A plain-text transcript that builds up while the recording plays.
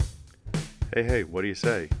Hey, what do you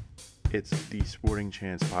say? It's the Sporting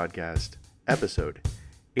Chance Podcast, episode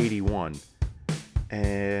 81.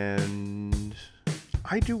 And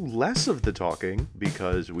I do less of the talking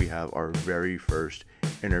because we have our very first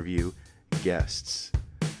interview guests,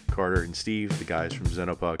 Carter and Steve, the guys from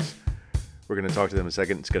Xenopucks. We're going to talk to them in a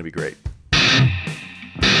second. It's going to be great.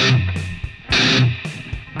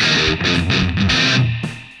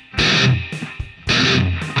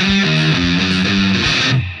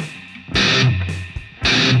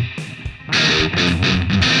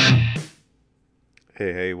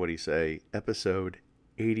 Hey, what do you say? Episode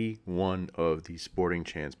 81 of the Sporting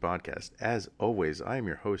Chance Podcast. As always, I am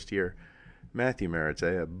your host here, Matthew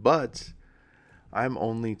Maratea, but I'm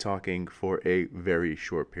only talking for a very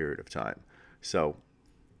short period of time. So,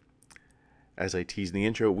 as I teased in the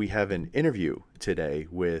intro, we have an interview today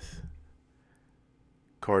with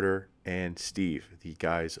Carter and Steve, the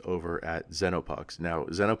guys over at Xenopuck. Now,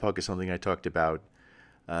 Xenopuck is something I talked about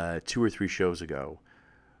 2 or 3 shows ago,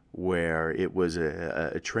 where it was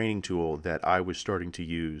a training tool that I was starting to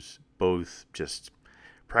use, both just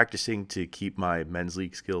practicing to keep my men's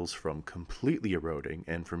league skills from completely eroding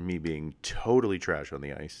and from me being totally trash on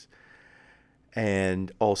the ice,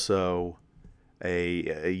 and also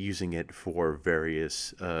using it for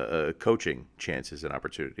various coaching chances and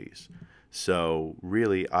opportunities. So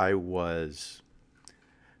really, I was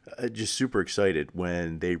just super excited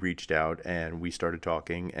when they reached out and we started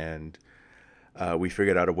talking, and we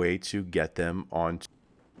figured out a way to get them on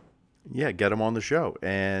the show.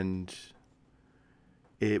 And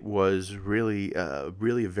it was really a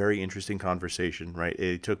very interesting conversation, right?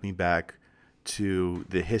 It took me back to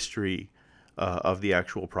the history of the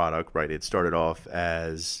actual product, right? It started off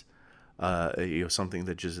as something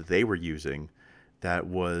that just they were using. That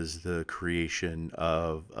was the creation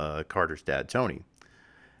of Carter's dad, Tony.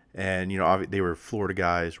 And, they were Florida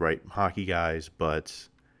guys, right? Hockey guys, but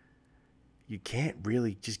you can't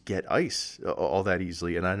really just get ice all that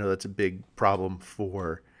easily. And I know that's a big problem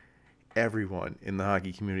for everyone in the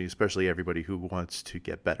hockey community, especially everybody who wants to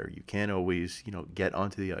get better. You can't always, get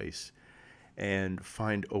onto the ice and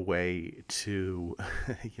find a way to,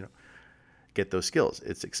 get those skills.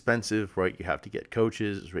 It's expensive, right? You have to get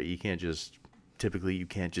coaches, right? You can't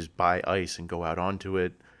just buy ice and go out onto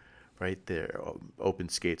it, right? Their open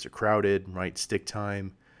skates are crowded, right? Stick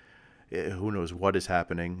time. Who knows what is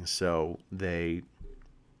happening. So they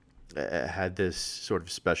had this sort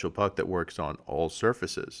of special puck that works on all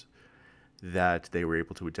surfaces that they were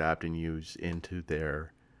able to adapt and use into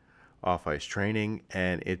their off-ice training,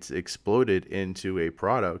 and it's exploded into a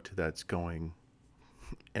product that's going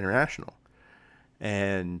international.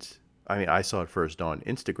 And I mean, I saw it first on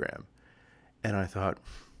Instagram, and I thought,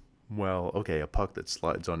 well, okay, a puck that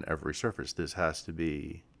slides on every surface, this has to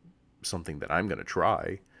be something that I'm going to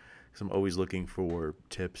try. Because I'm always looking for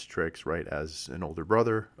tips, tricks, right? As an older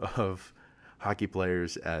brother of hockey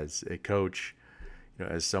players, as a coach,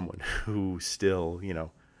 as someone who still,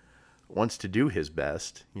 wants to do his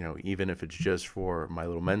best, even if it's just for my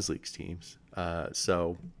little men's leagues teams.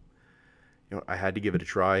 So, I had to give it a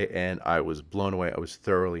try, and I was blown away. I was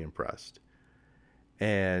thoroughly impressed.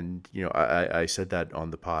 And, I said that on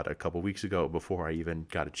the pod a couple weeks ago before I even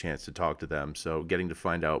got a chance to talk to them. So getting to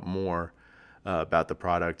find out more about the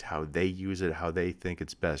product, how they use it, how they think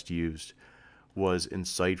it's best used, was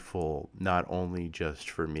insightful, not only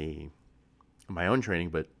just for me, my own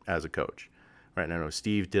training, but as a coach. Right, and I know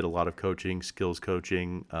Steve did a lot of coaching, skills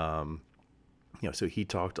coaching, so he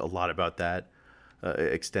talked a lot about that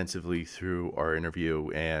extensively through our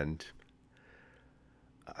interview. And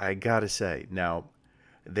I gotta say, now,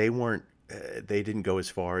 they didn't go as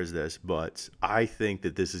far as this, but I think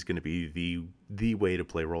that this is going to be the way to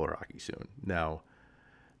play roller hockey soon. Now,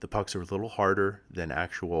 the pucks are a little harder than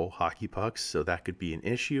actual hockey pucks, so that could be an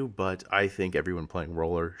issue, but I think everyone playing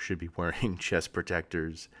roller should be wearing chest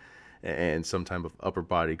protectors and some type of upper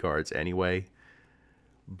body guards anyway.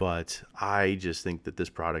 But I just think that this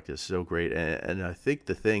product is so great, and I think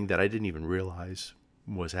the thing that I didn't even realize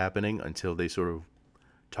was happening until they sort of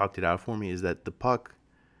talked it out for me is that the puck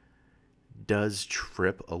does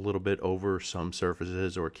trip a little bit over some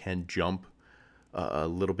surfaces, or can jump a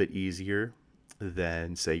little bit easier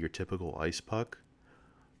than, say, your typical ice puck.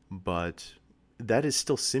 But that is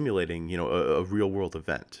still simulating, a real world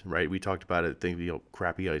event, right? We talked about it,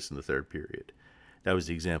 crappy ice in the third period. That was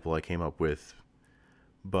the example I came up with.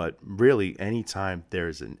 But really, anytime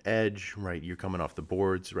there's an edge, right, you're coming off the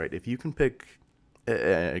boards, right? If you can pick,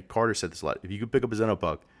 Carter said this a lot, if you can pick up a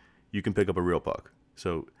Xenopuck, you can pick up a real puck.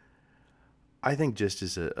 So I think just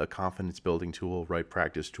as a confidence building tool, right,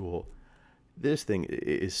 practice tool, This thing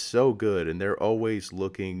is so good, and they're always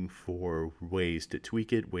looking for ways to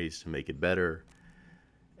tweak it, ways to make it better.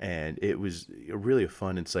 And it was really a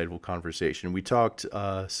fun, insightful conversation. We talked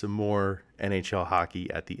some more NHL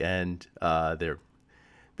hockey at the end. They're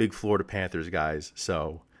big Florida Panthers guys,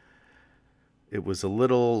 so it was a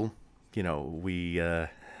little, we're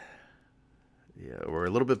a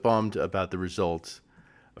little bit bummed about the results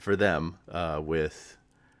for them with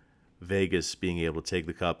Vegas being able to take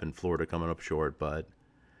the cup and Florida coming up short. But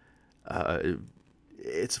uh,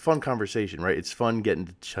 it's a fun conversation, right? It's fun getting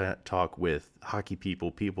to talk with hockey people,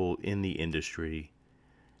 people in the industry.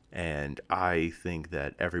 And I think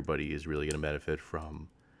that everybody is really going to benefit from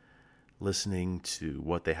listening to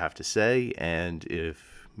what they have to say. And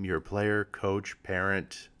if you're a player, coach,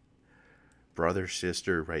 parent, brother,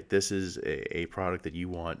 sister, right, this is a product that you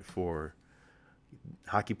want for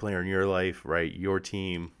hockey player in your life, right? Your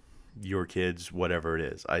team, your kids, whatever it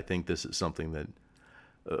is. I think this is something that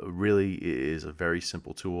really is a very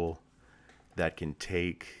simple tool that can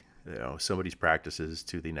take somebody's practices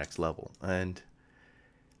to the next level. And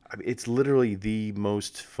I mean, it's literally the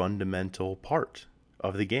most fundamental part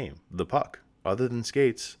of the game, the puck. Other than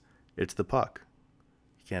skates, it's the puck.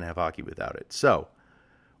 You can't have hockey without it. So,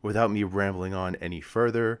 without me rambling on any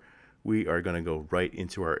further, we are going to go right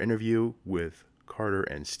into our interview with Carter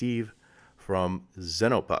and Steve from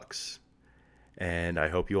Xenopucks. And I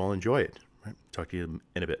hope you all enjoy it. Right, talk to you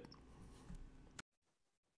in a bit.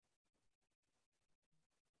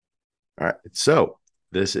 All right. So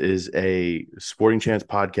this is a Sporting Chance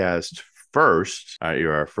podcast first.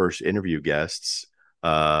 You're our first interview guests.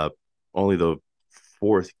 Uh, only the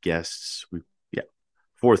fourth guests yeah,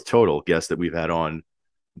 fourth total guest that we've had on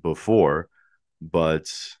before.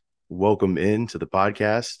 But welcome into the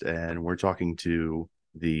podcast, and we're talking to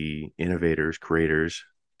the innovators, creators,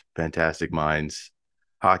 fantastic minds,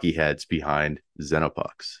 hockey heads behind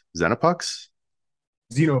Xenopucks. Xenopucks?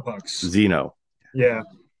 Xenopucks. Xeno. Yeah.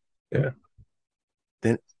 Yeah.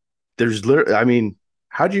 Then there's literally, I mean,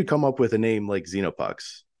 how do you come up with a name like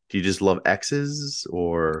Xenopucks? Do you just love X's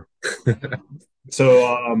or? So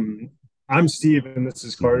I'm Steve and this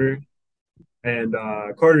is Mhm. Carter. And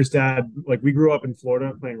Carter's dad, like we grew up in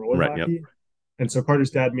Florida playing roller Right. Yep. hockey. And so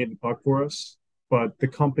Carter's dad made the puck for us. But the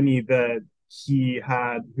company that he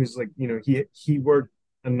had, who's like, he worked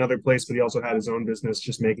another place, but he also had his own business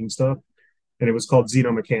just making stuff. And it was called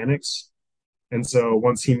Xeno Mechanics. And so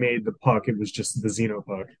once he made the puck, it was just the Xeno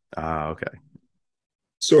puck. Ah, okay.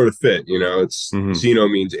 Sort of fit, it's Hmm. Xeno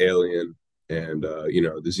means alien, and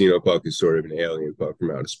the Xenopuck is sort of an alien puck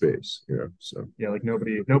from outer space, so Yeah, like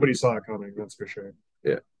nobody saw it coming, that's for sure.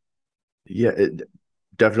 yeah. Yeah,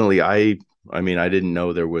 definitely. I mean, I didn't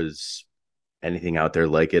know there was anything out there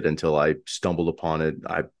like it until I stumbled upon it.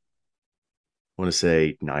 I want to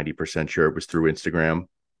say 90% sure it was through Instagram.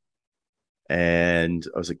 And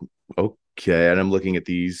I was like, okay. And I'm looking at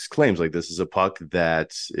these claims like this is a puck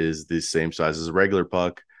that is the same size as a regular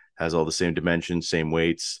puck, has all the same dimensions, same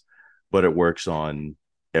weights, but it works on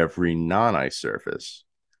every non ice surface.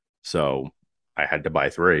 So I had to buy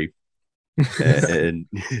three and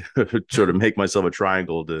sort of make myself a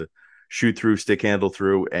triangle to shoot through, stick handle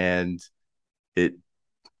through. And it,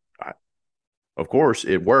 of course,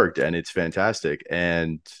 it worked and it's fantastic.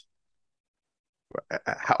 And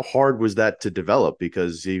how hard was that to develop?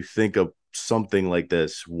 Because you think of something like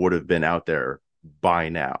this would have been out there by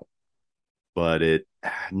now, but it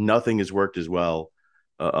nothing has worked as well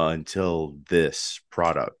until this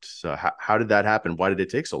product. So how did that happen? Why did it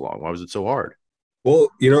take so long? Why was it so hard? Well,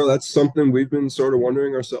 that's something we've been sort of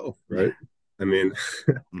wondering ourselves, Yeah. right? I mean,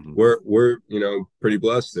 Mm-hmm. we're pretty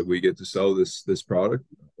blessed that we get to sell this product,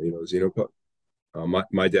 Xenopuck.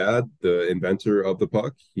 My dad, the inventor of the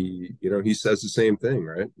puck, he says the same thing,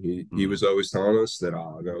 right? He Mm-hmm. was always telling us that,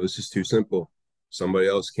 oh no, this is too simple. Somebody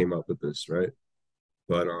else came up with this, right?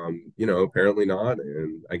 But apparently not.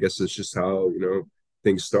 And I guess it's just how,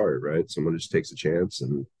 things start, right? Someone just takes a chance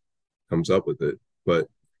and comes up with it. But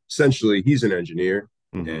essentially he's an engineer,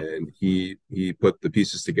 Mm-hmm. and he put the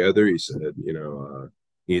pieces together. He said, he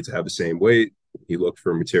needs to have the same weight. He looked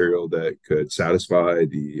for a material that could satisfy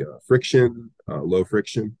the friction, low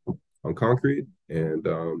friction on concrete, and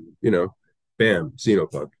bam,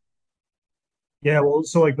 Xenopuck. Yeah, well,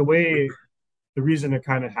 so like the reason it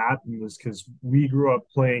kind of happened was because we grew up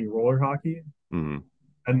playing roller hockey, Mm-hmm.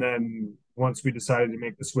 and then once we decided to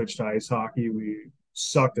make the switch to ice hockey, we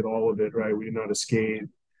sucked at all of it, right? We didn't know how to skate,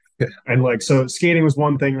 and like so, skating was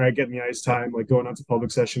one thing, right? Getting the ice time, like going out to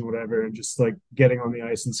public session, whatever, and just like getting on the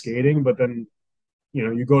ice and skating. But then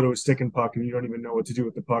you go to a stick and puck, and you don't even know what to do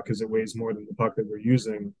with the puck because it weighs more than the puck that we're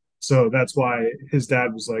using. So that's why his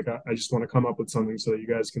dad was like, I just want to come up with something so that you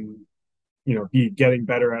guys can, be getting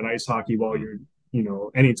better at ice hockey while Mhm.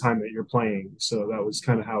 you're, anytime that you're playing. So that was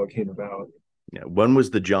kind of how it came about. Yeah. When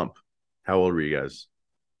was the jump? How old were you guys?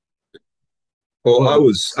 Well, I Well,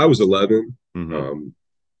 was I was 11. Mm-hmm. Um,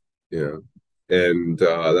 yeah, and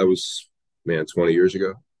that was, man, 20 years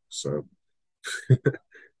ago. So,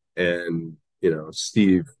 and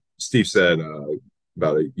Steve said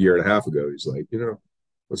about a year and a half ago, he's like,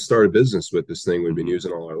 let's start a business with this thing we've been Mm-hmm.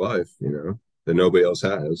 using all our life, that nobody else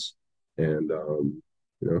has, and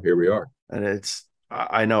here we are. And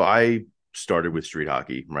I know I started with street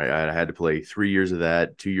hockey, right? I had to play 3 years of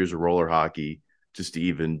that, 2 years of roller hockey, just to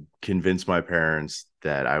even convince my parents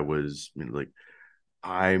that I was, like,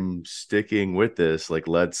 I'm sticking with this. Like,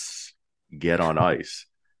 let's get on ice.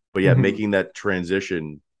 But yeah, mhm. making that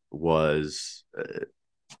transition was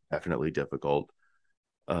definitely difficult.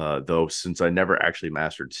 Though, since I never actually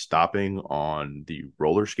mastered stopping on the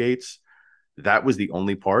roller skates, that was the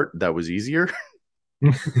only part that was easier.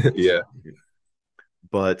 Yeah.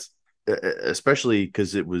 But especially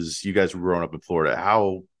because it was you guys were growing up in Florida.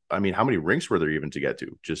 How many rinks were there even to get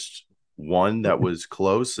to? Just one that was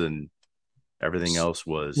close, and everything else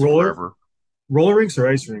was roller forever. roller rinks or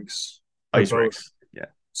ice rinks or Ice both. rinks. Yeah.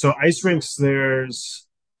 So ice rinks, there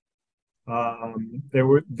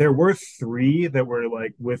were three that were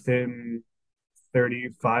like within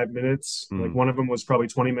 35 minutes. Like Mm, one of them was probably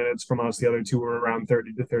 20 minutes from us. The other two were around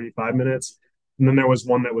 30 to 35 minutes. And then there was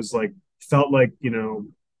one that was like, felt like,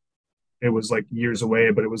 it was like years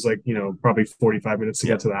away, but it was like, probably 45 minutes to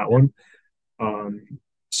yeah. get to that one. Um,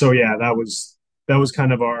 so yeah, that was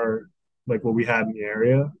kind of our, like what we had in the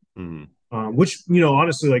area. Mm, Which,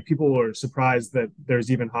 honestly, like people are surprised that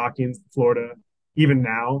there's even hockey in Florida, even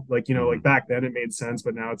now. Like, like mm, back then it made sense,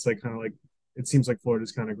 but now it's like kind of like, it seems like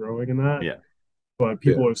Florida's kind of growing in that. yeah. But Yeah,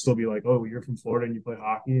 people will still be like, "Oh, you're from Florida and you play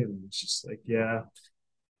hockey," and it's just like, yeah,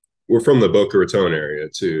 we're from the Boca Raton area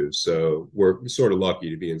too, so we're sort of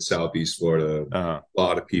lucky to be in Southeast Florida. Uh, A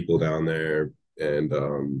lot of people down there, and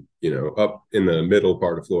up in the middle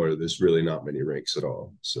part of Florida, there's really not many rinks at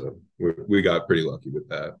all. So we got pretty lucky with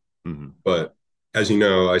that. mm, But as you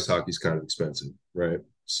know, ice hockey is kind of expensive, right?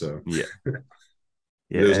 So yeah. Yeah.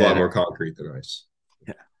 there's a lot And more concrete than ice.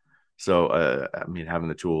 yeah. So, having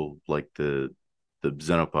the tool like the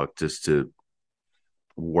Xenopuck just to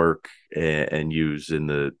work and use in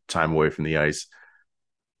the time away from the ice.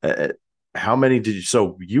 Uh, how many did you?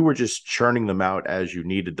 So you were just churning them out as you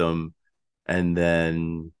needed them, and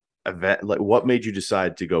then like what made you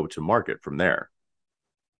decide to go to market from there?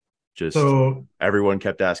 Just so everyone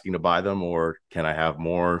kept asking to buy them, or can I have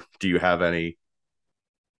more? Do you have any?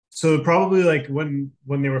 so probably like when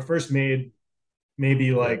they were first made, maybe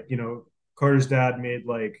Yeah, like Carter's dad made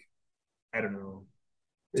like, I don't know,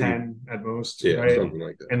 maybe. 10 at most, Yeah, right? something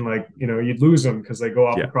like that. And like you'd lose them because they go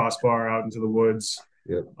off the Yeah. crossbar out into the woods.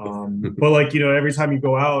 Yep. But like every time you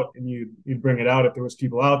go out and you'd bring it out, if there was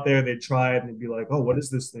people out there, they'd try it and they'd be like, "Oh, what is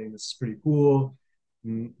this thing? This is pretty cool."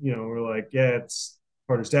 And we're like, "Yeah, it's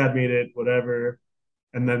Carter's dad made it, whatever."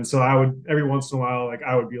 And then so I would every once in a while, like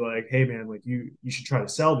I would be like, "Hey man, like you should try to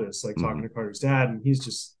sell this." Like talking Mm-hmm. to Carter's dad, and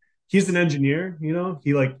he's an engineer,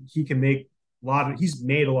 he can make he's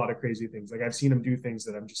made a lot of crazy things. Like I've seen him do things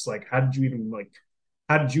that I'm just like, how did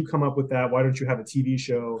you come up with that? Why don't you have a TV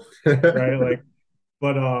show? Right? Like,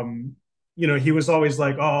 but he was always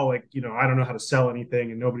like, oh, like, I don't know how to sell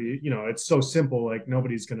anything, and nobody, it's so simple, like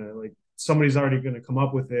nobody's gonna like somebody's already gonna come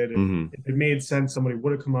up with it. Mm-hmm. If it made sense, somebody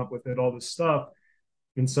would have come up with it, all this stuff.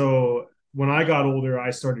 And so when I got older,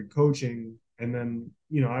 I started coaching. And then,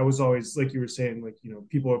 I was always, like you were saying, like,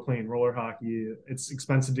 people are playing roller hockey. It's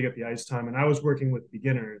expensive to get the ice time. And I was working with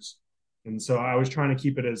beginners. And so I was trying to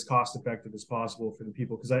keep it as cost effective as possible for the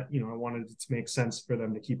people because I wanted it to make sense for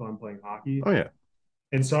them to keep on playing hockey. Oh yeah.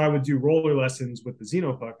 And so I would do roller lessons with the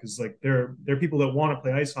Xenopuck because like they're people that want to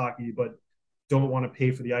play ice hockey but don't want to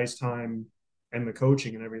pay for the ice time and the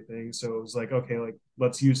coaching and everything. So it was like, okay, like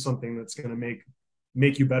let's use something that's going to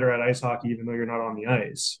make you better at ice hockey even though you're not on the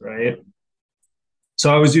ice, right?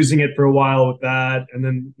 So I was using it for a while with that, and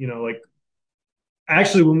then like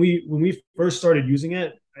actually when we first started using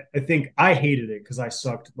it, I think I hated it because I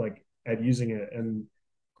sucked like at using it, and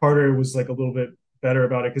Carter was like a little bit better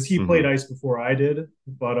about it because he played Mm-hmm. ice before I did.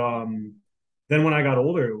 But then when I got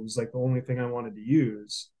older, it was like the only thing I wanted to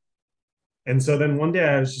use. And so then one day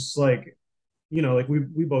I was just like, like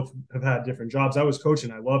we both have had different jobs. I was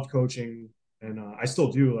coaching. I loved coaching, and I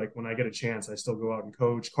still do. Like when I get a chance, I still go out and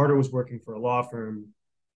coach. Carter was working for a law firm,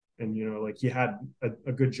 and like he had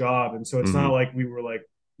a good job, and so it's not Mm-hmm. like we were like,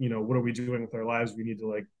 what are we doing with our lives? We need to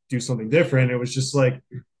like do something different. It was just like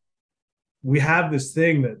we have this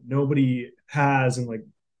thing that nobody has, and like,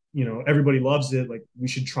 everybody loves it. Like, we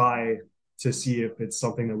should try to see if it's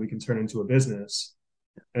something that we can turn into a business.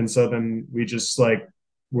 And so then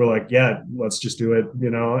we're like, yeah, let's just do it,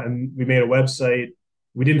 and we made a website.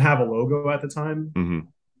 We didn't have a logo at the time. Mm-hmm.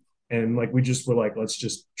 And like, we just were like, let's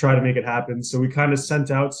just try to make it happen. So we kind of sent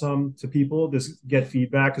out some to people to get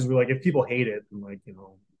feedback, because we're like, if people hate it, then like,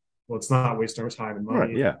 let's not waste our time and money.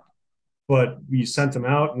 Right. Yeah. But we sent them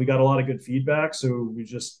out and we got a lot of good feedback. So we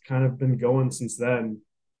just kind of been going since then.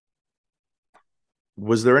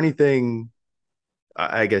 Was there anything,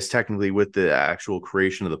 I guess, technically with the actual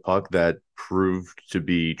creation of the puck that proved to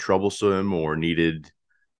be troublesome or needed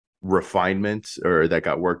refinement, or that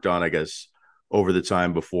got worked on, I guess, over the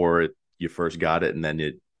time before you first got it, and then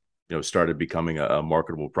it, started becoming a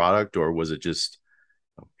marketable product? Or was it just,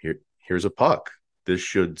 here's a puck, this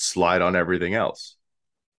should slide on everything else?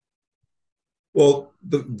 Well,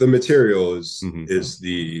 the material is Mm-hmm. is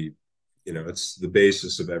the it's the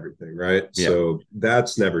basis of everything, right? Yeah. So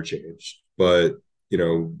that's never changed. But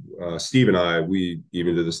Steve and I, we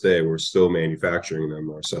even to this day, we're still manufacturing them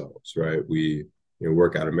ourselves, right? We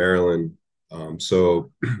work out of Maryland,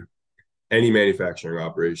 so any manufacturing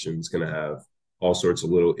operation is going to have all sorts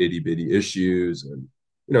of little itty bitty issues, and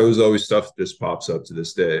there's always stuff that just pops up to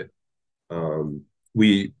this day.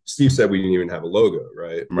 Steve said we didn't even have a logo,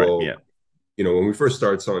 right? Right. Well, yeah. When we first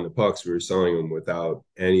started selling the pucks, we were selling them without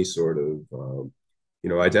any sort of,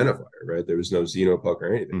 identifier, right? There was no Xenopuck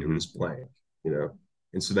or anything. Mm-hmm. It was blank,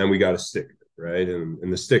 And so then we got a sticker, right?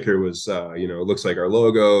 And the sticker was, it looks like our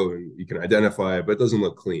logo and you can identify it, but it doesn't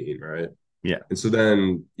look clean, right? Yeah. And so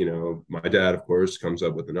then, my dad, of course, comes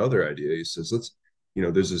up with another idea. He says,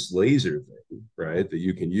 there's this laser thing, right, that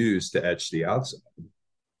you can use to etch the outside.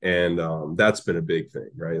 And that's been a big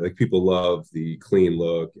thing, right? Like, people love the clean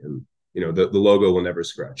look, and the logo will never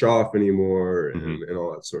scratch off anymore, and, Mm-hmm. and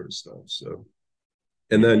all that sort of stuff. So,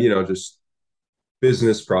 and then, just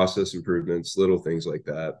business process improvements, little things like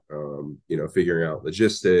that, figuring out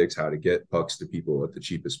logistics, how to get pucks to people at the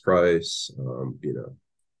cheapest price,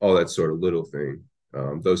 all that sort of little thing.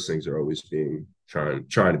 Those things are always trying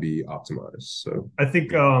to be optimized. So I think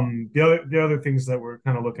the other things that we're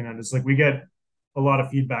kind of looking at is like, we get a lot of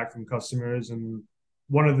feedback from customers, and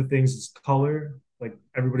one of the things is color. Like,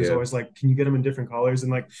 everybody's always like, can you get them in different colors?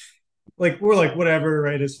 And like we're like, whatever,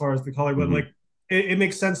 right, as far as the color. But Mm-hmm. like, it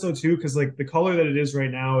makes sense though too, because like the color that it is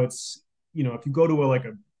right now, it's, if you go to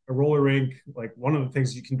a roller rink, like, one of the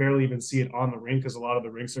things, you can barely even see it on the rink, because a lot of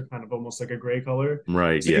the rinks are kind of almost like a gray color.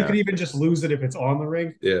 Right. So yeah. you could even just lose it if it's on the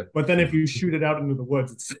rink. Yeah. But then if you shoot it out into the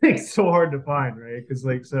woods, it's like so hard to find, right? Because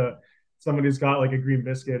like, so somebody's got like a green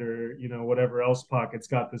biscuit or whatever else puck, it's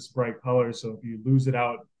got this bright color. So if you lose it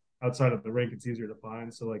outside of the rink, it's easier to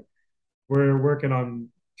find. So like, we're working on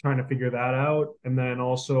trying to figure that out. And then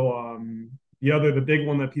also the big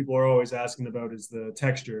one that people are always asking about is the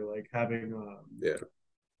texture, like having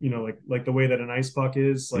like the way that an ice puck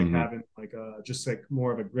is, like, Mm-hmm. having like just like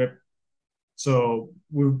more of a grip. So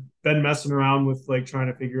we've been messing around with like trying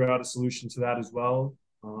to figure out a solution to that as well.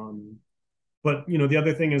 But the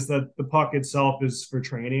other thing is that the puck itself is for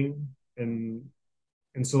training, and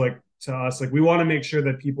so like, to us, like, we want to make sure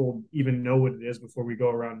that people even know what it is before we go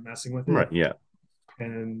around messing with it. Right. Yeah.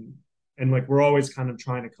 And like, we're always kind of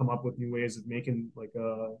trying to come up with new ways of making like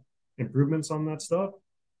improvements on that stuff.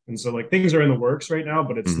 And so like, things are in the works right now,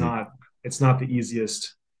 but it's Mm-hmm. not the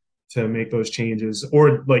easiest to make those changes,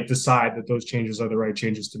 or like decide that those changes are the right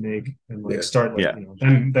changes to make, and like start like,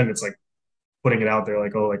 then it's like putting it out there,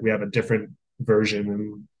 like, oh, like, we have a different version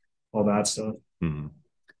and all that stuff. Mm-hmm.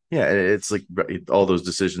 Yeah, it's like all those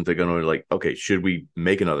decisions are going to, like, okay, should we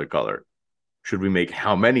make another color? Should we make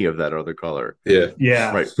how many of that other color?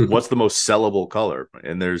 Yeah. Right. What's the most sellable color?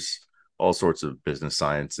 And there's all sorts of business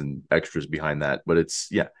science and extras behind that. But it's,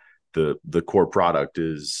 the core product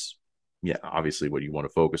is, obviously what you want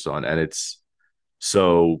to focus on. And it's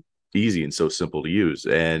so easy and so simple to use.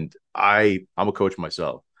 And I'm a coach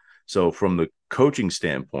myself. So from the coaching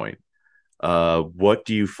standpoint, what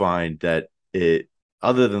do you find that it,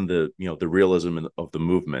 other than the realism of the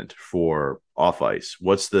movement for off ice,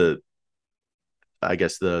 what's the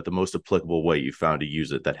most applicable way you found to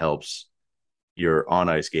use it that helps your on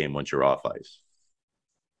ice game once you're off ice?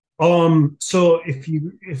 So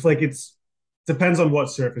if like, it's depends on what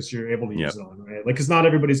surface you're able to use it on, right? Like, because not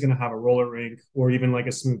everybody's going to have a roller rink or even like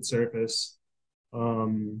a smooth surface.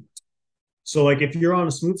 So like, if you're on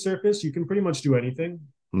a smooth surface, you can pretty much do anything.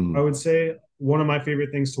 I would say one of my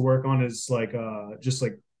favorite things to work on is like just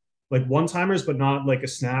like like one timers, but not like a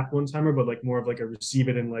snap one timer, but like more of like a receive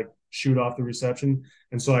it and like shoot off the reception.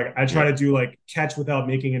 And so I try to do like catch without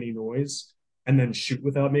making any noise and then shoot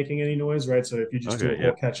without making any noise, right? So if you just do a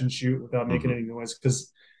whole catch and shoot without making any noise,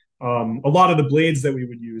 because a lot of the blades that we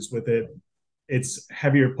would use with it, it's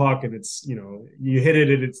heavier puck and it's, you know, you hit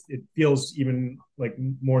it, it feels even like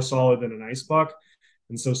more solid than an ice puck.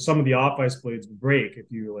 And so some of the off ice blades break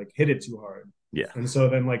if you like hit it too hard. Yeah. And so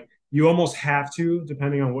then like you almost have to,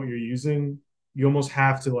 depending on what you're using, you almost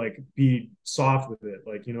have to like be soft with it,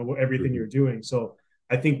 like, you know, everything you're doing. So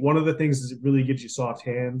I think one of the things is it really gives you soft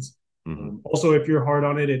hands. Also, if you're hard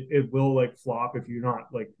on it, it will like flop if you're not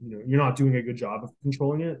like, you know, you're not doing a good job of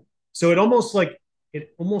controlling it. So it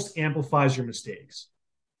almost amplifies your mistakes,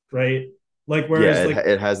 right? Like whereas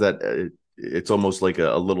it has that. It's almost like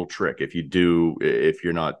a little trick. If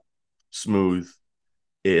you're not smooth,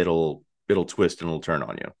 it'll twist and it'll turn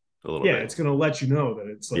on you a little bit. It's gonna let you know that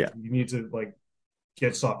it's like you need to like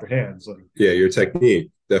get softer hands. Like your technique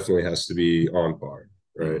definitely has to be on par,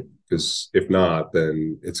 right? Because if not,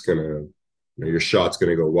 then it's gonna, you know, your shot's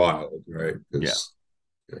gonna go wild, right? Because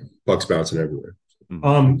puck's bouncing everywhere.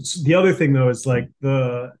 So the other thing though is like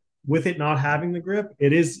with it not having the grip,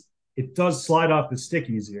 it does slide off the stick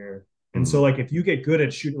easier. And so like if you get good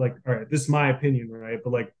at shooting, like, all right, this is my opinion, right?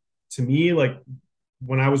 But like to me, like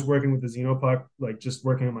when I was working with the Xenopuck, like just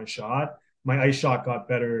working on my shot, my ice shot got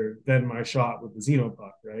better than my shot with the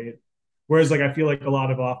Xenopuck, right? Whereas like I feel like a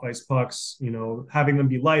lot of off ice pucks, you know, having them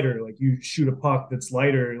be lighter, like you shoot a puck that's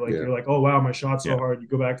lighter, like you're like, oh wow, my shot's so hard. You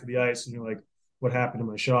go back to the ice and you're like, what happened to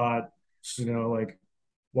my shot? You know, like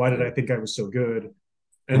why did I think I was so good?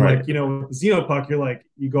 And like, you know, with the Xenopuck, you're like,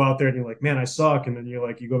 you go out there and you're like, man, I suck. And then you're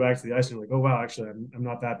like, you go back to the ice and you're like, oh wow, actually I'm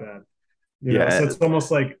not that bad. You know, so it's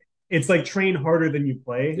almost like it's like train harder than you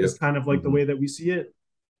play is kind of like the way that we see it.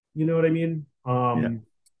 You know what I mean?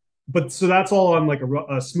 But so that's all on like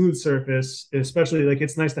a smooth surface, especially like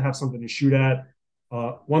it's nice to have something to shoot at.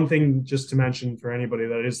 One thing just to mention for anybody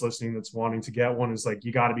that is listening that's wanting to get one is like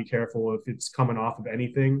you got to be careful if it's coming off of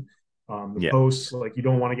anything. The post, like you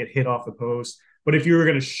don't want to get hit off the post. But if you were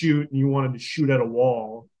going to shoot and you wanted to shoot at a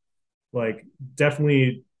wall, like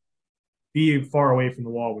definitely be far away from the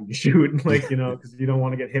wall when you shoot, like, you know, because you don't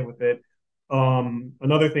want to get hit with it.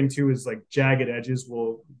 Another thing too is like jagged edges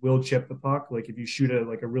will chip the puck. Like if you shoot at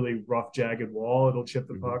like a really rough jagged wall, it'll chip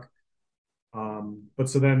the puck. But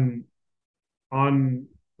so then on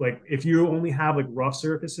like if you only have like rough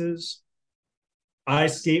surfaces, I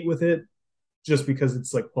skate with it just because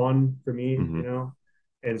it's like fun for me, you know,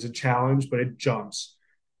 and it's a challenge, but it jumps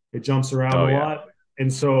around a lot.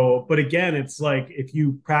 And so, but again, it's like if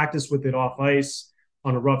you practice with it off ice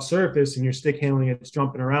on a rough surface and your stick handling it's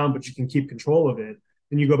jumping around, but you can keep control of it,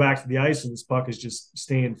 then you go back to the ice and this puck is just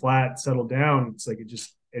staying flat, settled down. It's like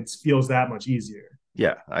it feels that much easier.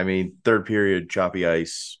 Yeah, I mean, third period choppy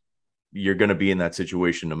ice, you're going to be in that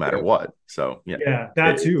situation no matter what. So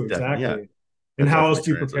that too, exactly. Yeah. And how else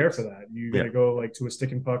do you prepare for that? You gonna go like to a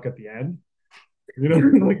stick and puck at the end? You know,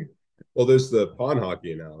 like. Well, there's the pond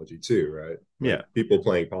hockey analogy too, right? Like people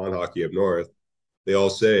playing pond hockey up north, they all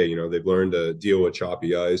say, you know, they've learned to deal with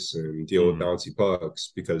choppy ice and deal with bouncy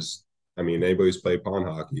pucks because, I mean, anybody who's played pond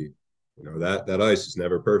hockey, you know, that ice is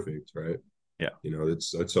never perfect, right? Yeah. You know,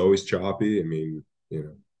 it's always choppy. I mean, you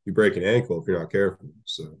know, you break an ankle if you're not careful.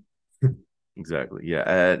 So. Exactly. Yeah.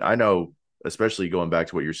 And I know, especially going back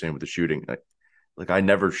to what you're saying with the shooting, like I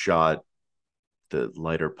never shot the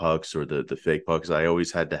lighter pucks or the fake pucks. I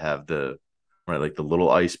always had to have like the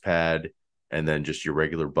little ice pad and then just your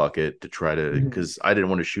regular bucket to try to, because I didn't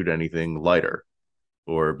want to shoot anything lighter,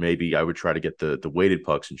 or maybe I would try to get the weighted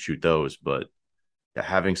pucks and shoot those. But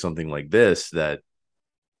having something like this that,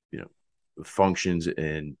 you know, functions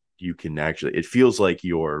and you can actually, it feels like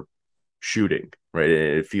you're shooting, right?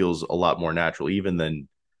 It feels a lot more natural even than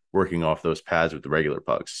working off those pads with the regular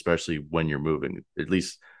pucks, especially when you're moving, at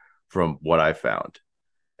least from what I found.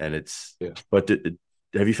 And it's, but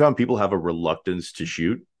have you found people have a reluctance to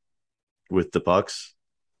shoot with the pucks?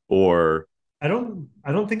 Or I don't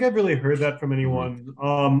think I've really heard that from anyone.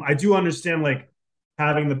 I do understand like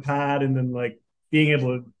having the pad and then like being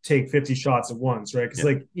able to take 50 shots at once, right? Because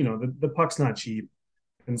like, you know, the puck's not cheap.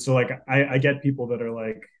 And so like I get people that are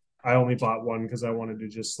like, I only bought one because I wanted to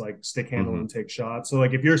just like stick handle and take shots. So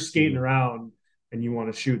like if you're skating around and you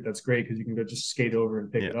want to shoot, that's great because you can go just skate over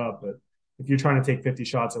and pick it up. But if you're trying to take 50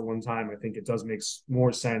 shots at one time, I think it does make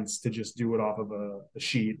more sense to just do it off of a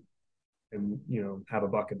sheet and, you know, have a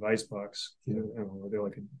bucket of ice pucks. You know, I don't know, they're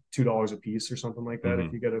like $2 a piece or something like that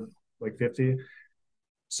if you get a like 50.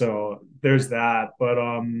 So there's that. But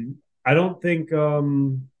I don't think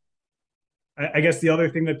I guess the other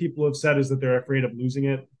thing that people have said is that they're afraid of losing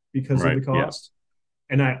it because of Right. the cost.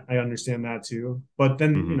 And I understand that too. But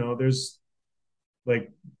then, there's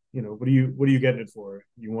like, what are you getting it for?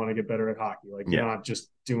 You want to get better at hockey. Like you're not just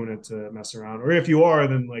doing it to mess around. Or if you are,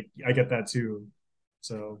 then like I get that too.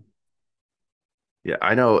 So Yeah,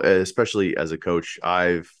 I know, especially as a coach,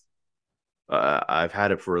 I've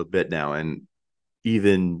had it for a bit now, and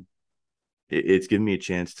even it's given me a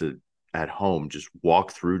chance to at home just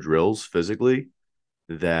walk through drills physically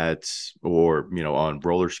that, or on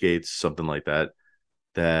roller skates, something like that.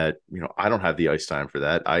 That I don't have the ice time for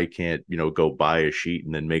that. I can't go buy a sheet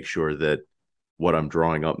and then make sure that what I'm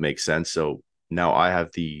drawing up makes sense. So now I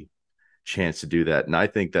have the chance to do that, and I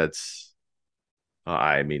think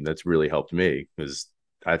I mean, that's really helped me because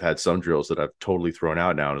I've had some drills that I've totally thrown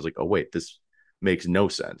out now. And I was like, oh, wait, this makes no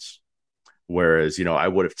sense. Whereas, I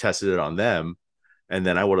would have tested it on them and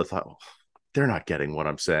then I would have thought, oh, they're not getting what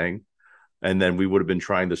I'm saying. And then we would have been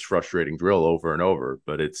trying this frustrating drill over and over.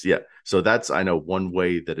 But yeah. So that's, I know, one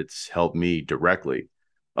way that it's helped me directly,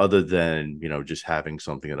 other than, just having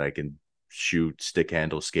something that I can shoot, stick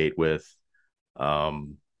handle, skate with.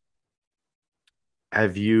 Um,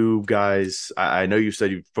 have you guys, I know you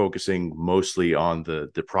said you're focusing mostly on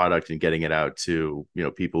the product and getting it out to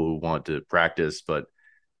people who want to practice, but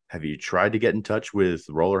have you tried to get in touch with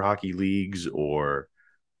roller hockey leagues or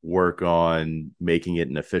work on making it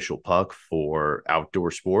an official puck for outdoor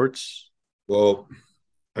sports? Well,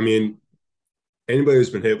 I mean, anybody who's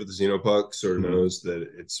been hit with the Xenopuck sort of Mhm. knows that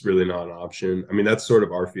it's really not an option. I mean, that's sort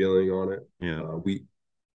of our feeling on it. Yeah.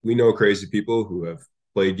 We know crazy people who have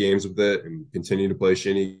played games with it and continue to play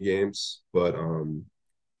shitty games, but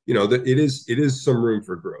it is some room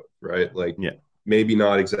for growth, right? Like Yeah. maybe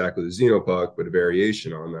not exactly the Xenopuck, but a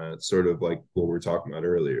variation on that, sort of like what we were talking about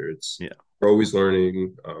earlier. Yeah. We're always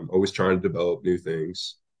learning, always trying to develop new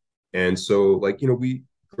things. And so, like, we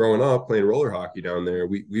growing up playing roller hockey down there,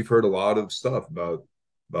 we've heard a lot of stuff about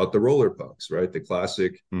the roller pucks, right? The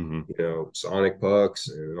classic, Mm-hmm. sonic pucks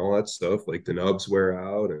and all that stuff. Like the nubs wear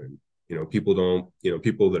out, and people don't,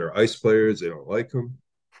 people that are ice players, they don't like them.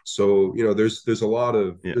 So there's a lot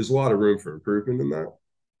of Yeah. room for improvement in that,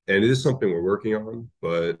 and it is something we're working on.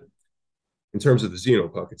 But in terms of the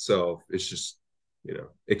Xenopuck itself, it's just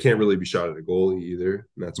it can't really be shot at a goalie either,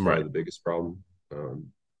 and that's probably Right. the biggest problem.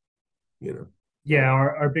 Um, you know, yeah,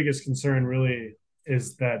 our biggest concern really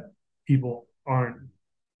is that people aren't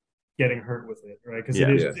getting hurt with it, right? Because Yeah.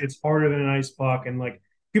 it's harder than an ice puck, and like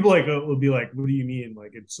people like will be like, "What do you mean?"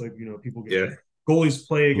 Like it's like people get goalies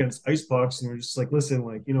play against ice pucks, and we're just like, "Listen,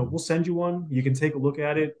 like we'll send you one. You can take a look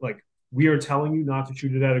at it. Like we are telling you not to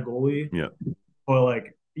shoot it at a goalie, Yeah. but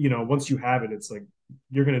like once you have it, it's like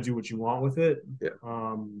you're gonna do what you want with it."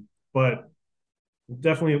 But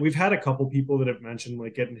definitely we've had a couple people that have mentioned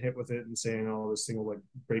like getting hit with it and saying, "Oh, this thing will like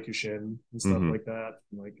break your shin and stuff like that."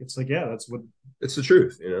 And, like it's like, yeah, that's what it's the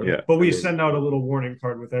truth, Yeah. But we send out a little warning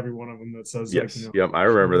card with every one of them that says Yes. like Yep. I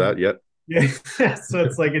remember that. Yep. yeah. So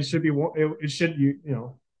it's like it should be it should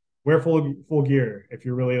wear full gear if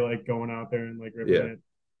you're really like going out there and like ripping it.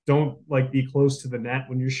 Don't like be close to the net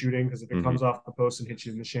when you're shooting, because if it comes off the post and hits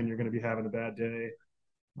you in the shin, you're going to be having a bad day.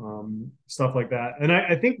 Stuff like that. And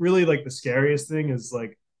I think really like the scariest thing is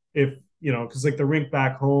like if because like the rink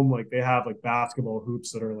back home, like they have like basketball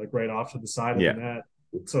hoops that are like right off to the side of the net.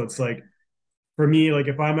 So it's like for me, like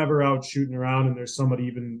if I'm ever out shooting around and there's somebody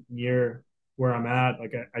even near where I'm at,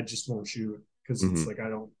 like I just won't shoot, because it's like I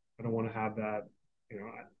don't want to have that.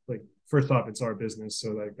 Like first off, it's our business,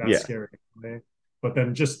 so like that's scary. But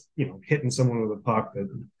then just hitting someone with a puck that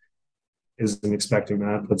isn't expecting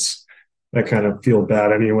that kind of feel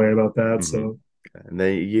bad anyway about that. So and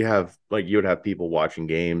then you would have people watching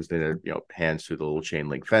games, then hands through the little chain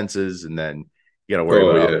link fences, and then you got to worry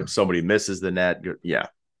about if somebody misses the net. Yeah.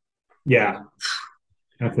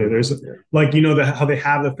 Definitely. There's like how they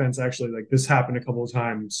have the fence actually, like this happened a couple of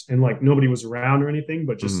times and like nobody was around or anything,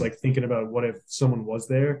 but just like thinking about what if someone was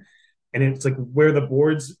there, and it's like where the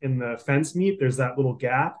boards in the fence meet, there's that little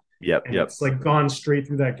gap. And it's like gone straight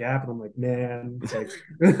through that gap, and I'm like, man, it's like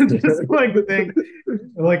just like the thing,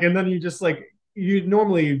 like, and then you just like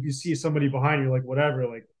normally you see somebody behind you, like whatever,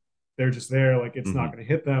 like they're just there, like it's not going to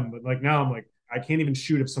hit them, but like now I'm like I can't even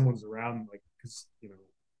shoot if someone's around, like because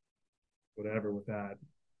whatever with that.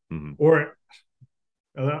 Or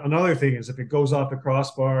another thing is if it goes off the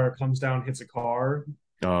crossbar, comes down, hits a car.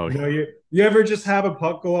 Oh, you ever just have a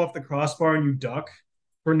puck go off the crossbar and you duck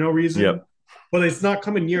for no reason? But it's not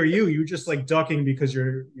coming near you. You're just like ducking because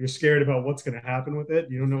you're scared about what's going to happen with it.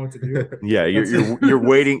 You don't know what to do. Yeah, you're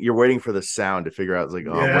waiting for the sound to figure out like,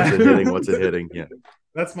 oh, what's it hitting? What's it hitting? Yeah.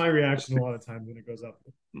 That's my reaction a lot of times when it goes up.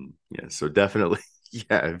 Yeah, so definitely,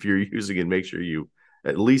 yeah, if you're using it, make sure you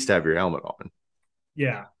at least have your helmet on.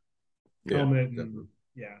 Yeah, Yeah, helmet and definitely.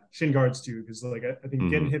 yeah, shin guards too, because like I think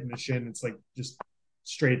getting Hmm. hit in the shin, it's like just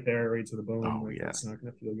straight there, right to the bone. Oh Like yeah. that's not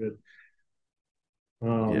gonna feel good. Yeah,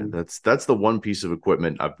 Um, that's the one piece of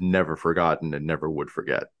equipment I've never forgotten and never would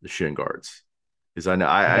forget, the shin guards. Because I know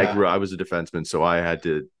yeah, I was a defenseman, so I had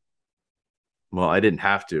to, well, I didn't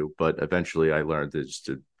have to, but eventually I learned to just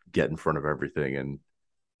to get in front of everything and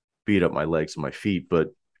beat up my legs and my feet. But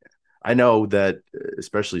I know that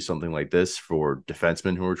especially something like this for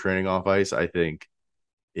defensemen who are training off ice, I think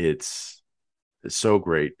it's so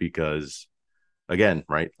great because again,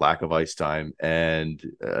 right, lack of ice time, and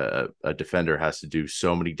a defender has to do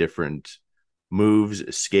so many different moves,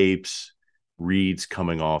 escapes, reads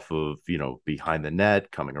coming off of behind the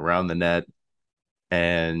net, coming around the net,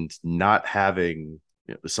 and not having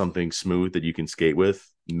something smooth that you can skate with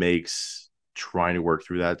makes trying to work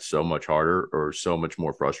through that so much harder or so much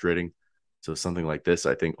more frustrating. So something like this,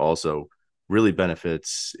 I think, also really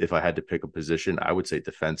benefits. If I had to pick a position, I would say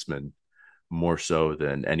defenseman more so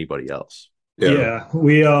than anybody else. Yeah. yeah.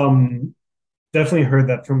 We definitely heard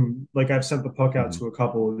that from like I've sent the puck out Mm-hmm. to a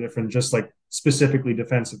couple of different just like specifically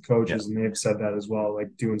defensive Yeah. coaches, and they've said that as well,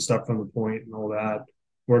 like doing stuff from the point and all that,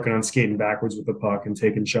 working on skating backwards with the puck and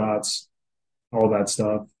taking shots, all that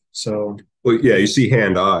stuff. So Well, yeah, you see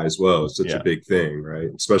hand eye as well. It's such a Yeah. big thing, right?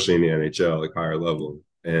 Especially in the NHL, like higher level.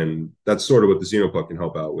 And that's sort of what the Xenopuck can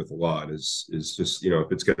help out with a lot is just,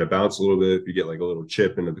 if it's gonna bounce a little bit, if you get like a little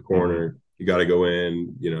chip into the Mm-hmm. corner, you gotta go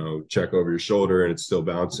in, check over your shoulder and it's still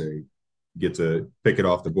bouncing. You get to pick it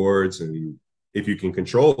off the boards. And if you can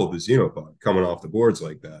control the Xenopuck coming off the boards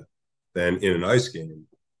like that, then in an ice game,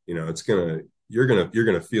 it's gonna you're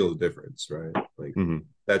gonna feel the difference, right? Like Mm-hmm.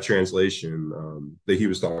 that translation that he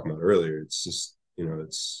was talking about earlier. It's just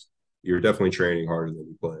it's you're definitely training harder than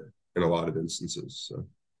you play in a lot of instances. So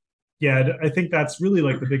yeah, I think that's really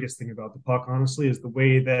like the biggest thing about the puck, honestly, is the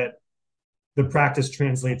way that the practice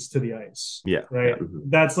translates to the ice, Yeah. right? Yeah. mm-hmm.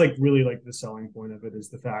 That's like really like the selling point of it is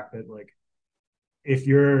the fact that like if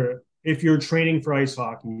you're training for ice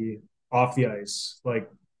hockey off the ice, like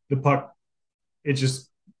the puck, it just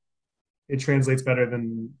it translates better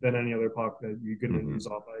than any other puck that you could Mm-hmm. use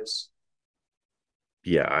off ice.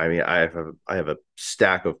 Yeah. I mean, I have a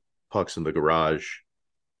stack of pucks in the garage,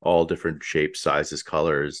 all different shapes, sizes,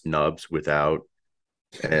 colors, nubs, without,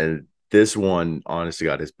 and this one, honest to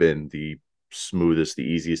God, has been the smoothest, the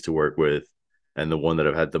easiest to work with, and the one that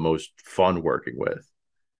I've had the most fun working with.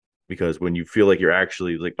 Because when you feel like you're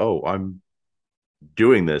actually like, oh, I'm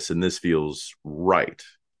doing this and this feels right,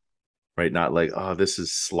 right? Not like, oh, this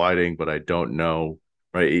is sliding, but I don't know,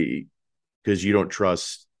 right? Because you don't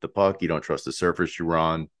trust the puck, you don't trust the surface you're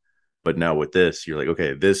on. But now with this, you're like,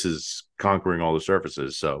 okay, this is conquering all the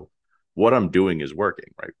surfaces. So what I'm doing is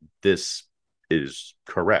working, right? This is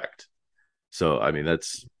correct. So, I mean,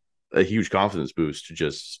 that's a huge confidence boost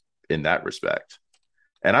just in that respect.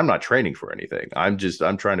 And I'm not training for anything. I'm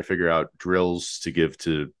trying to figure out drills to give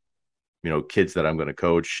to, kids that I'm going to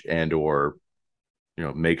coach and or,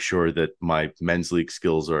 make sure that my men's league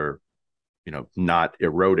skills are, not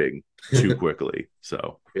eroding too quickly.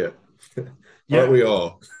 So, Yeah. Aren't Yeah. we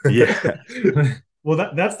all? yeah.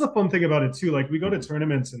 Well, that's the fun thing about it too. Like we go to Mm-hmm.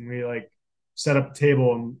 tournaments and we like set up a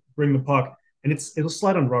table and bring the puck, and it'll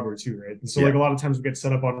slide on rubber too, right? And so Yeah. like a lot of times we get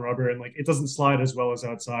set up on rubber, and like it doesn't slide as well as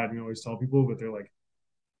outside. And we always tell people, but they're like,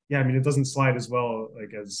 yeah, I mean, it doesn't slide as well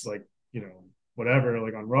like as like whatever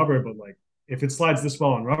like on rubber, but like if it slides this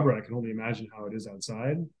well on rubber, I can only imagine how it is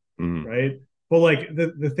outside, Mm-hmm. right? But like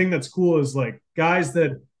the thing that's cool is like guys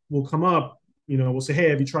that will come up, we'll say, hey,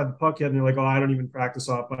 have you tried the puck yet? And they're like, oh, I don't even practice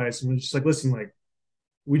off ice. And we're just like, listen, like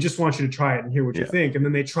we just want you to try it and hear what you Yeah. think. And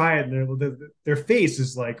then they try it and their face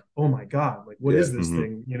is like, oh my God, like what Yeah. is this Mm-hmm.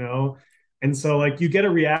 thing? And so like you get a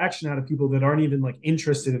reaction out of people that aren't even like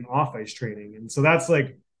interested in off ice training. And so that's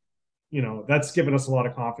like, that's given us a lot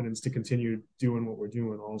of confidence to continue doing what we're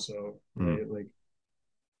doing also, Mm-hmm. right? Like,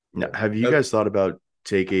 Now, Yeah. have you guys thought about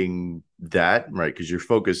taking that, right? Because your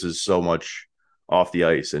focus is so much off the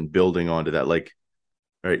ice and building onto that. Like,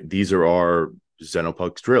 right, these are our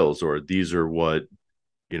Xenopuck drills, or these are what,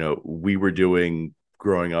 we were doing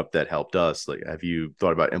growing up that helped us. Like, have you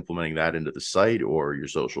thought about implementing that into the site or your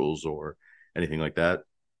socials or anything like that?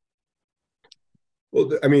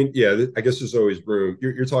 Well, I mean, yeah, I guess there's always room.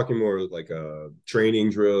 You're talking more like training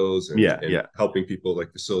drills and Yeah. and Yeah. helping people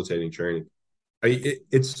like facilitating training.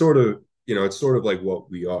 It's sort of like what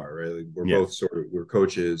we are, right? Like we're Yeah. both we're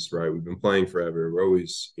coaches, right? We've been playing forever. We're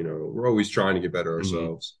always trying to get better Mm-hmm.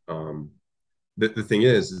 ourselves. the thing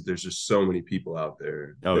is there's just so many people out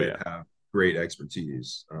there Oh that yeah. have great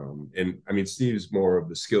expertise. And I mean, Steve's more of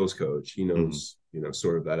the skills coach. He knows,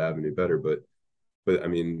 sort of that avenue better. But I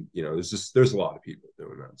mean, there's a lot of people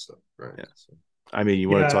doing that stuff, right? Yeah. So. I mean, you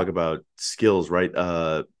want to talk about skills, right?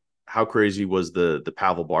 How crazy was the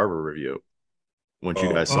Pavel Barber review once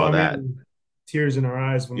you guys saw I that? mean, tears in our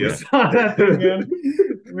eyes when we Yeah. saw that, man.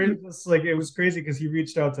 We're just like, it was crazy because he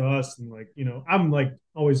reached out to us and like, I'm like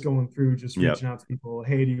always going through just Yep. reaching out to people.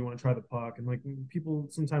 Hey, do you want to try the puck? And like people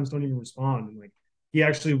sometimes don't even respond. And like he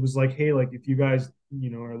actually was like, hey, like if you guys,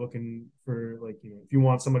 are looking for like, if you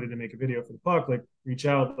want somebody to make a video for the puck, like reach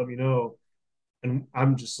out, let me know. And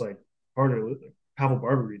I'm just like, Carter, like, Pavel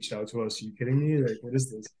Barber reached out to us. Are you kidding me? Like, what is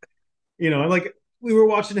this? And like we were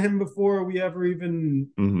watching him before we ever even,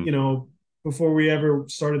 before we ever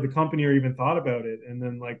started the company or even thought about it. And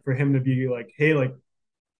then like for him to be like, hey, like,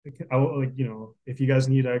 like, if you guys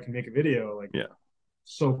need, I can make a video. Like, yeah,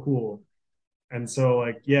 so cool. And so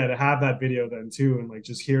like, yeah, to have that video then too, and like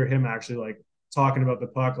just hear him actually like talking about the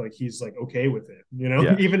puck, like he's like okay with it,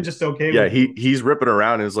 yeah. even just okay. Yeah, with it. he's ripping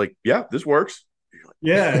around and is like, yeah, this works.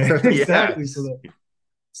 Yeah, exactly. Yes.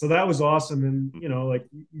 So that was awesome. And like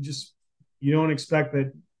you don't expect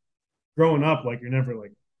that growing up, like you're never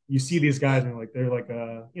like you see these guys and like they're like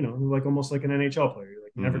they're like almost like an NHL player. You're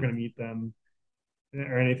like never gonna meet them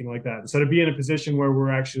or anything like that. So to be in a position where we're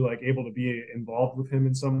actually like able to be involved with him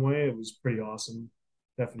in some way, it was pretty awesome.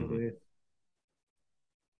 Definitely.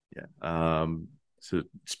 Yeah. So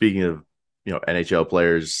speaking of NHL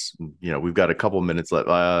players, we've got a couple minutes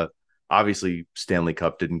left. Obviously Stanley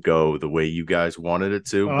Cup didn't go the way you guys wanted it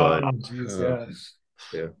to, but geez,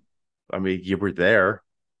 yeah. I mean, you were there.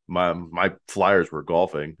 My Flyers were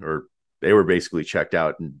golfing, or they were basically checked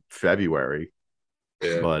out in February.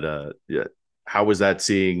 Yeah. But yeah, how was that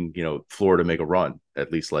seeing Florida make a run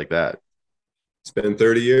at least like that? It's been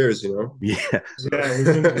 30 years, Yeah.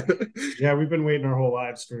 So. We've been waiting our whole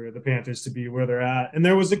lives for the Panthers to be where they're at. And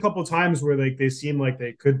there was a couple times where like they seemed like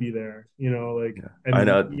they could be there, like and I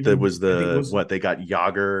know that was what they got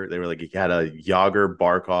Yager. They were like, he had a Yager,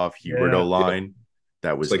 Barkov, Huberdeau line.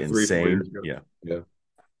 That was like insane. 3-4 years ago. Yeah.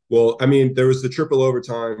 Well, I mean, there was the triple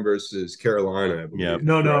overtime versus Carolina, I believe. Yep.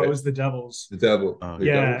 No, it was the Devils. The Devil.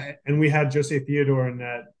 Devils. And we had Jose Theodore in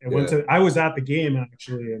that. I was at the game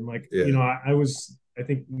actually, and like I was I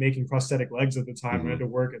think making prosthetic legs at the time. I had to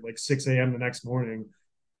work at like 6 a.m. the next morning,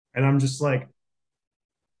 and I'm just like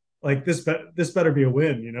this better be a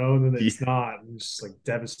win, and then it's not. I'm just like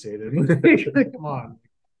devastated. Come on.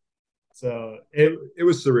 So it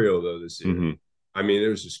was surreal though this year. I mean, it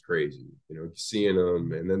was just crazy, seeing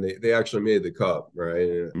them, and then they actually made the cup,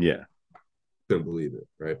 right? Yeah, couldn't believe it,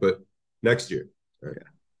 right? But next year, right? Yeah.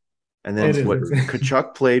 And then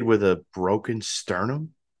Tkachuk played with a broken sternum.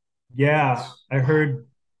 Yeah, I heard.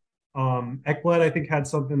 Ekblad, I think, had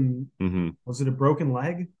something. Was it a broken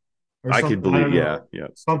leg? Or I could believe, yeah,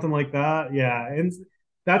 something like that. Yeah, and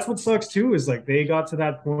that's what sucks too is like they got to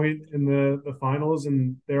that point in the finals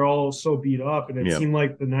and they're all so beat up, and it seemed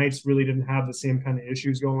like the Knights really didn't have the same kind of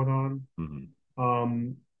issues going on.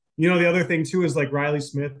 The other thing too is like Riley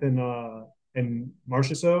Smith and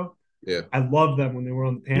Marchessault. Yeah, I loved them when they were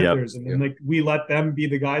on the Panthers, and then like we let them be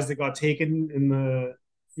the guys that got taken in the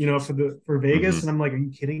for Vegas, and I'm like, are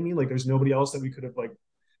you kidding me? Like, there's nobody else that we could have like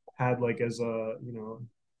had like as a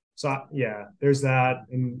So yeah, there's that,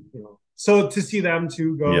 and so to see them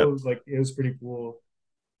two go, like it was pretty cool.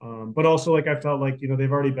 But also like I felt like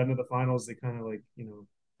they've already been to the finals. They kind of like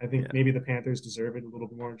I think maybe the Panthers deserve it a little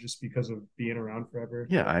bit more just because of being around forever.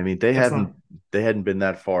 Yeah, I mean they hadn't been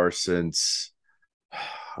that far since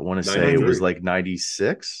I want to say it was like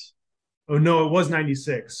 96. Oh no, it was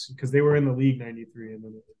 96 because they were in the league 93, and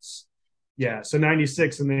then it was so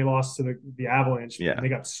 96, and they lost to the Avalanche. Yeah, and they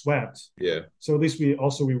got swept. Yeah. So at least we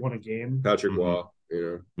won a game. Patrick Waugh,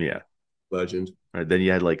 Yeah. Legend. Right, then you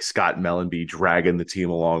had like Scott Mellenby dragging the team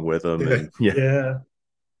along with him. And, yeah.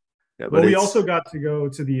 But we also got to go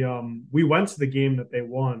to the we went to the game that they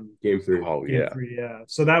won. Game 3. Oh, game 3, yeah.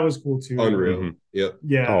 So that was cool too. Unreal. Yep.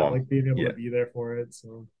 Yeah, like being able to be there for it.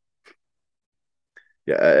 So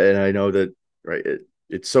yeah, and I know that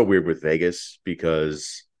it's so weird with Vegas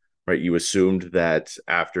because you assumed that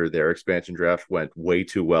after their expansion draft went way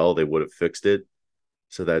too well, they would have fixed it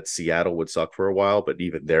so that Seattle would suck for a while, but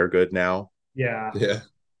even they're good now. Yeah.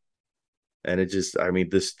 And it just, I mean,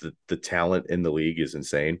 the talent in the league is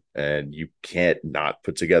insane, and you can't not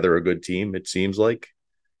put together a good team, it seems like.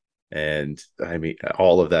 And I mean,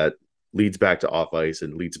 all of that leads back to off ice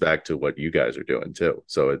and leads back to what you guys are doing too.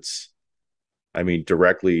 So it's, I mean,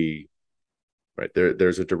 directly,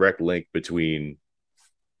 there's a direct link between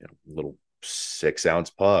little 6-ounce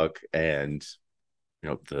puck and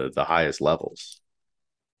the highest levels.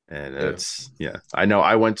 And Yeah. it's I know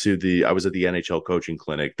I was at the NHL coaching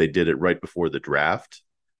clinic. They did it right before the draft,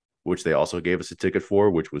 which they also gave us a ticket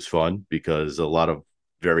for, which was fun because a lot of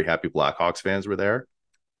very happy Blackhawks fans were there.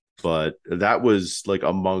 But that was like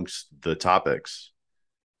amongst the topics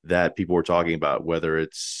that people were talking about, whether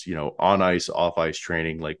it's, on ice, off ice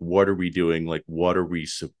training, like what are we doing? Like what are we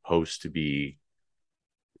supposed to be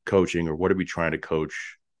coaching, or what are we trying to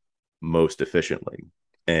coach most efficiently?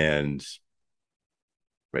 And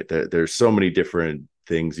right there's so many different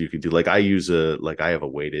things you can do. Like I have a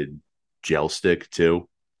weighted gel stick too.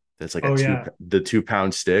 That's like Oh yeah, the 2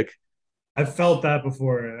 pound stick. I've felt that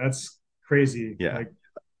before. That's crazy. Yeah. Like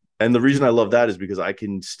And the reason I people, love that is because I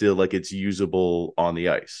can still, like, it's usable on the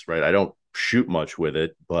ice, right? I don't shoot much with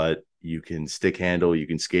it, but you can stick handle, you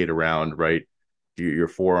can skate around, right? Your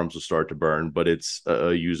forearms will start to burn, but it's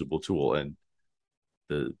a usable tool. And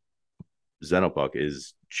the Xenopuck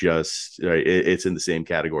is just, right, it's in the same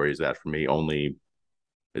category as that for me, only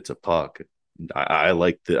it's a puck. I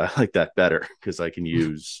like that better because I can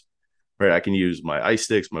use my ice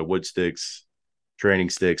sticks, my wood sticks,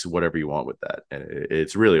 training sticks, whatever you want with that. And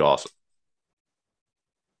it's really awesome.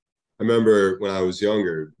 I remember when I was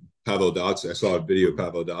younger, Pavel Datsu, I saw a video of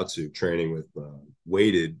Pavel Datsu training with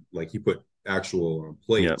weighted, like he put actual Yeah.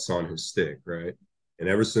 plates on his stick, right? And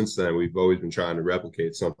ever since then, we've always been trying to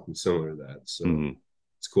replicate something similar to that. So Mm-hmm.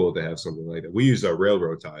 it's cool to have something like that. We use our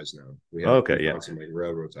railroad ties now. We Okay, yeah. found some like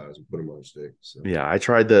railroad ties and put them on our stick. So Yeah, I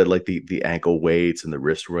tried the ankle weights and the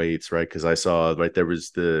wrist weights, right? Because I saw, right, there was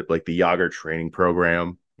the Yager training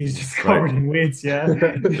program, he's just right? covered in weights. Yeah,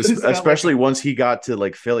 he's just got like Especially once he got to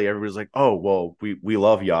like Philly, everybody's like, "Oh, well, we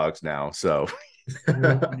love Yogs now." So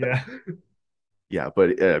yeah. yeah,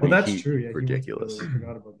 but I Well, mean, that's he true. Yeah, he went to ridiculous. Philly. I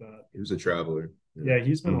forgot about that. he was a traveler. Yeah,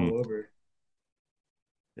 he's been Hmm. all over.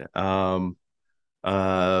 Yeah.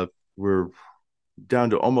 Uh, we're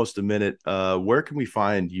down to almost a minute. Where can we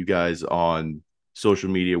find you guys on social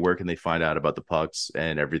media? Where can they find out about the pucks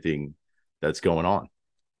and everything that's going on?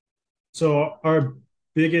 So our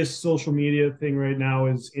biggest social media thing right now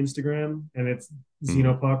is Instagram, and it's Mhm.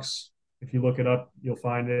 Xenopucks. If you look it up, you'll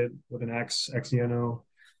find it with an X, XENO.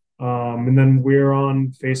 And then we're on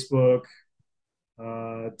Facebook,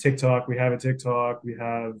 TikTok. We have a TikTok. We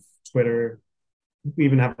have Twitter. We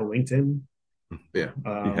even have a LinkedIn. Yeah.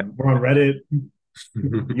 Yeah. We're on Reddit,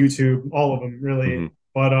 YouTube, all of them really. Hmm.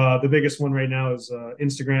 But the biggest one right now is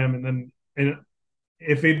Instagram, and then and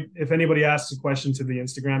if anybody asks a question to the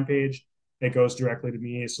Instagram page, it goes directly to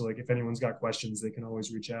me. So like if anyone's got questions, they can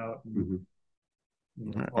always reach out. And,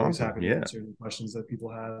 Mhm. always Awesome. happy to Yeah. answer any questions that people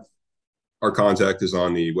have. Our contact is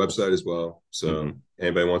on the website as well. Hmm. So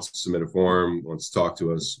anybody wants to submit a form, wants to talk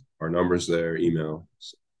to us, our number's there, email.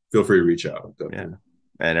 So feel free to reach out. Yeah. Definitely.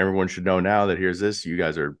 And everyone should know now that here's this. You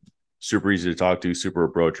guys are super easy to talk to, super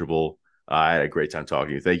approachable. I had a great time talking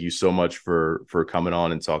to you. Thank you so much for coming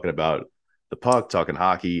on and talking about the puck, talking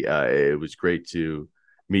hockey. It was great to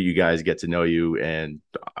meet you guys, get to know you, and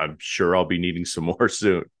I'm sure I'll be needing some more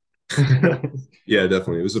soon. Yeah,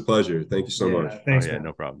 definitely. It was a pleasure. Thank you so much. Yeah, Oh thanks, yeah, man.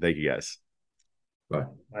 no problem. Thank you guys. Bye.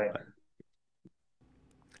 Bye.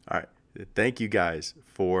 All right. Thank you guys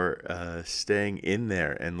for staying in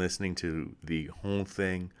there and listening to the whole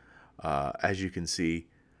thing. As you can see,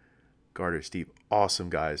 Carter, Steve, awesome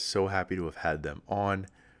guys. So happy to have had them on.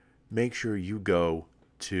 Make sure you go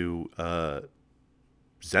to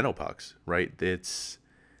Xenopucks, right? It's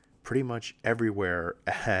pretty much everywhere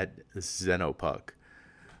at Xenopuck.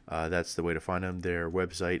 That's the way to find them. Their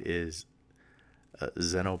website is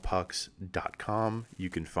xenopucks.com. You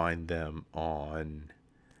can find them on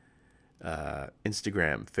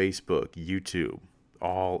Instagram, Facebook, YouTube,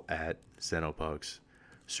 all at Xenopucks.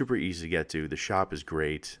 Super easy to get to. The shop is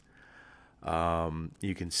great.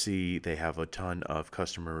 You can see they have a ton of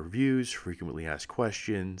customer reviews, frequently asked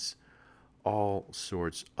questions, all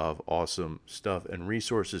sorts of awesome stuff and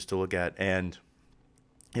resources to look at. And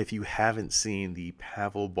if you haven't seen the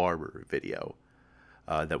Pavel Barber video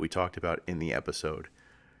that we talked about in the episode,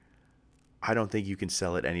 I don't think you can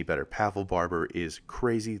sell it any better. Pavel Barber is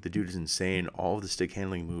crazy. The dude is insane. All of the stick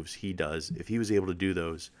handling moves he does, if he was able to do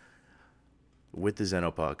those with the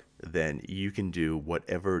Xenopuck, then you can do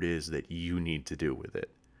whatever it is that you need to do with it.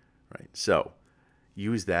 Right? So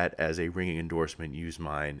use that as a ringing endorsement. Use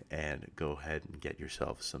mine and go ahead and get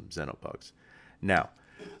yourself some Xenopucks. Now,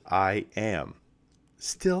 I am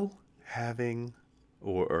still having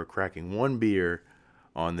or cracking one beer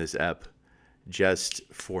on this ep just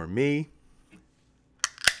for me,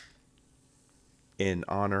 in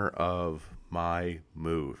honor of my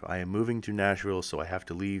move. I am moving to Nashville, so I have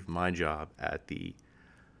to leave my job at the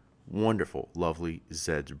wonderful, lovely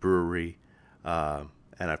Zed's Brewery. And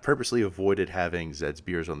I purposely avoided having Zed's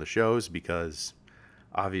beers on the shows because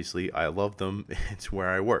obviously I love them. It's where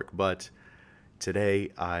I work. But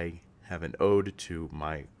today I have an ode to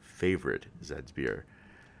my favorite Zed's beer,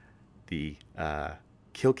 the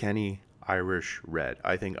Kilkenny Irish Red.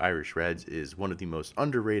 I think Irish Reds is one of the most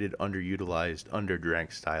underrated, underutilized,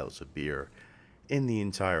 underdrank styles of beer in the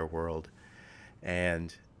entire world.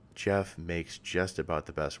 And Jeff makes just about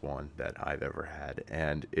the best one that I've ever had.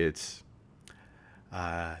 And it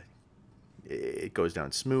goes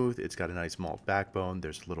down smooth. It's got a nice malt backbone.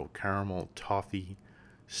 There's a little caramel toffee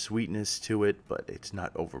sweetness to it, but it's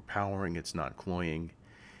not overpowering. It's not cloying.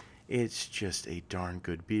 It's just a darn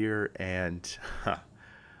good beer, and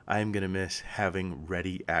I'm going to miss having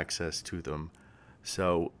ready access to them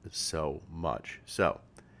so much. So,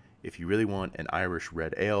 if you really want an Irish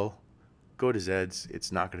red ale, go to Zed's.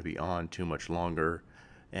 It's not going to be on too much longer,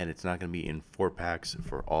 and it's not going to be in 4-packs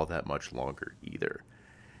for all that much longer either.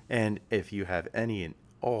 And if you have any and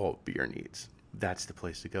all beer needs, that's the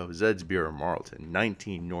place to go. Zed's Beer in Marlton,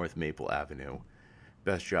 19 North Maple Avenue.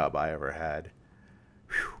 Best job I ever had.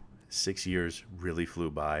 Whew. 6 years really flew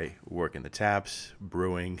by, working the taps,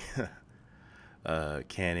 brewing,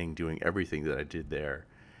 canning, doing everything that I did there.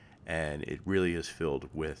 And it really is filled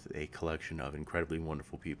with a collection of incredibly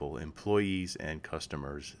wonderful people, employees and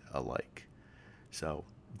customers alike. So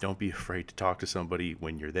don't be afraid to talk to somebody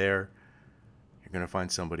when you're there. You're going to find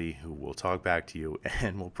somebody who will talk back to you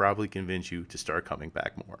and will probably convince you to start coming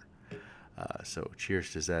back more. So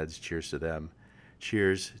cheers to Zed's, cheers to them.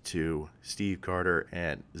 Cheers to Steve Carter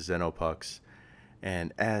and Xenopuck.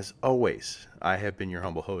 And as always, I have been your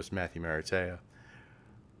humble host, Matthew Maratea.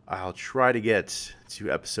 I'll try to get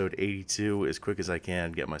to episode 82 as quick as I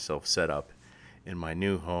can, get myself set up in my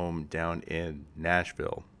new home down in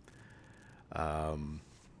Nashville.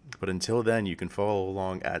 But until then, you can follow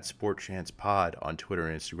along at Sport Chance Pod on Twitter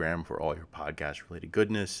and Instagram for all your podcast-related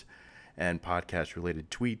goodness and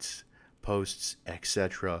podcast-related tweets, posts,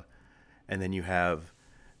 etc. And then you have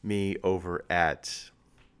me over at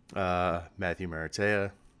Matthew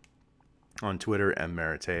Maratea on Twitter and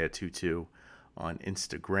Maratea22 on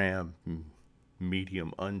Instagram,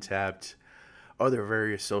 Medium Untapped, other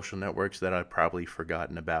various social networks that I've probably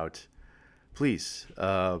forgotten about. Please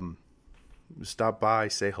stop by,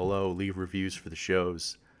 say hello, leave reviews for the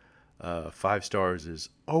shows. 5 stars is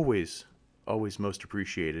always most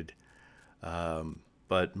appreciated.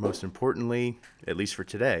 But most importantly, at least for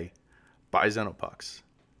today, buy Xenopuck.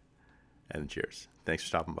 And cheers. Thanks for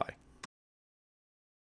stopping by.